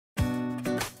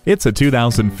It's a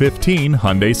 2015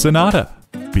 Hyundai Sonata.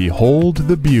 Behold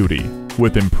the beauty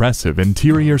with impressive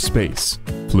interior space,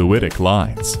 fluidic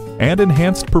lines, and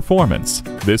enhanced performance.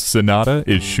 This Sonata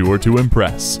is sure to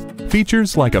impress.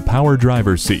 Features like a power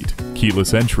driver's seat,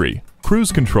 keyless entry,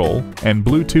 cruise control, and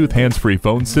Bluetooth hands-free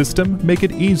phone system make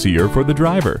it easier for the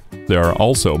driver. There are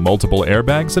also multiple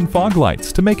airbags and fog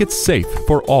lights to make it safe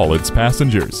for all its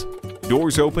passengers.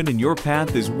 Doors open and your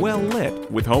path is well lit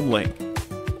with HomeLink.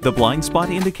 The blind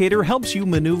spot indicator helps you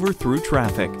maneuver through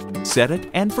traffic. Set it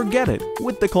and forget it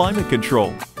with the climate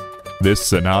control. This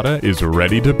Sonata is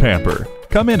ready to pamper.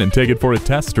 Come in and take it for a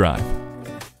test drive.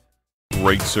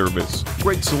 Great service,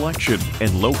 great selection,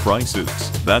 and low prices.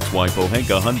 That's why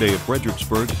Pohanka Hyundai of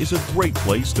Fredericksburg is a great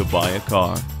place to buy a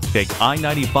car. Take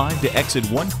I-95 to exit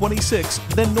 126,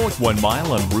 then north 1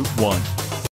 mile on Route 1.